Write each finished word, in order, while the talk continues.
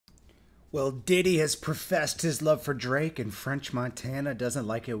Well, Diddy has professed his love for Drake, and French Montana doesn't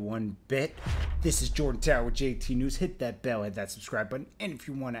like it one bit. This is Jordan Tower with JT News. Hit that bell, hit that subscribe button. And if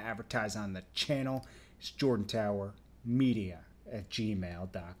you want to advertise on the channel, it's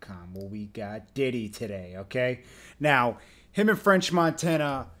jordantowermedia@gmail.com. Well, we got Diddy today, okay? Now, him and French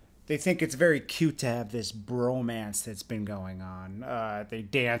Montana, they think it's very cute to have this bromance that's been going on. They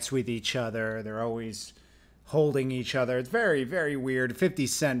dance with each other. They're always holding each other. It's very, very weird. 50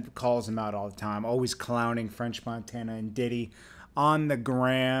 Cent calls him out all the time, always clowning French Montana and Diddy on the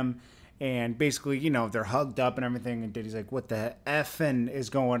gram. And basically, you know, they're hugged up and everything. And Diddy's like, what the effing is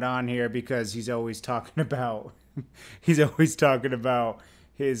going on here? Because he's always talking about, his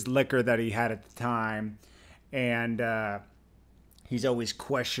liquor that he had at the time. And he's always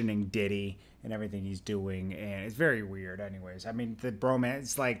questioning Diddy and everything he's doing. And it's very weird anyways. I mean, the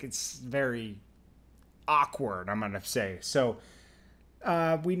bromance, like, it's very awkward, I'm gonna say. So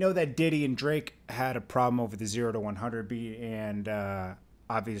we know that Diddy and Drake had a problem over the 0 to 100 beat, and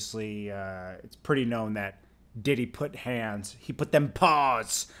obviously it's pretty known that Diddy put them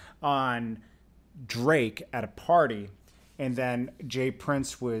paws on Drake at a party, and then Jay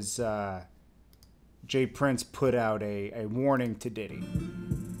Prince put out a warning to Diddy.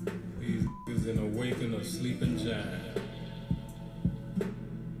 He is an awakened or sleeping giant.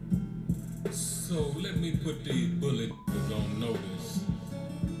 So let me put these bullet on notice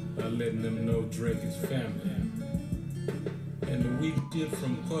by letting them know Drake is family. And the weak shit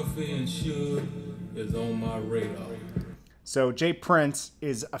from Puffy and Suge is on my radar. So Jay Prince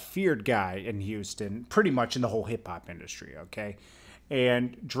is a feared guy in Houston, pretty much in the whole hip-hop industry, okay?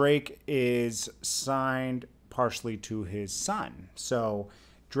 And Drake is signed partially to his son. So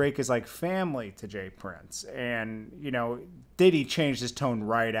Drake is like family to Jay Prince. And, you know, Diddy changed his tone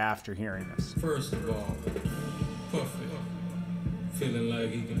right after hearing this. First of all, Puffy, feeling like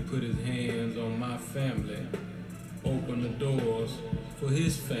he can put his hands on my family, open the doors for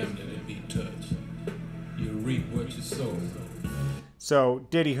his family to be touched. You reap what you sow. So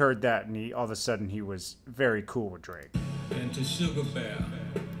Diddy heard that, and all of a sudden he was very cool with Drake. And to Sugar Bear.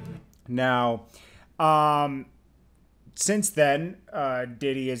 Now, since then,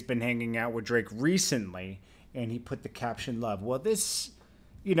 Diddy has been hanging out with Drake recently, and he put the caption love. Well, this,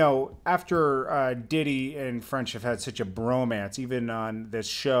 you know, after Diddy and French have had such a bromance, even on this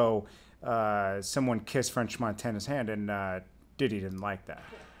show, someone kissed French Montana's hand, and Diddy didn't like that.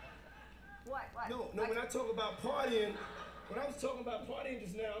 What? No, when I talk about partying, when I was talking about partying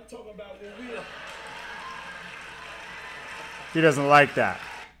just now, I'm talking about when we are... He doesn't like that.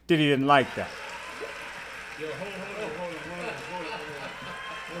 Diddy didn't like that. Yo, hold on.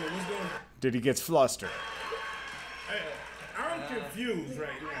 What's going on? Diddy gets flustered. I'm confused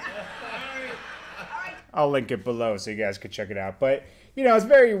right now. I'll link it below so you guys can check it out. But, you know, it's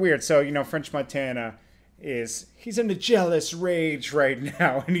very weird. So, you know, French Montana he's in a jealous rage right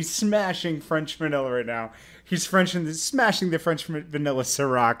now, and he's smashing French vanilla right now. He's smashing the French vanilla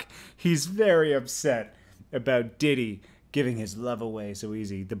Ciroc. He's very upset about Diddy giving his love away so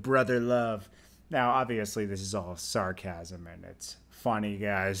easy. The brother love. Now, obviously, this is all sarcasm, and it's funny,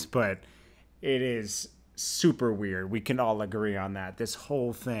 guys, but it is super weird. We can all agree on that. This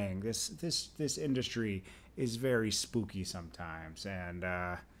whole thing, this industry is very spooky sometimes, and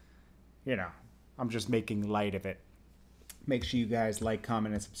you know, I'm just making light of it. Make sure you guys like,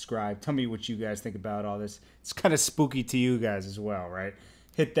 comment, and subscribe. Tell me what you guys think about all this. It's kind of spooky to you guys as well, right?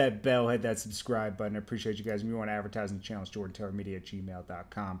 Hit that bell, hit that subscribe button. I appreciate you guys. If you want to advertise on the channel, it's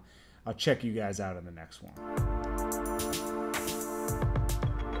jordantowermedia@gmail.com. I'll check you guys out on the next one.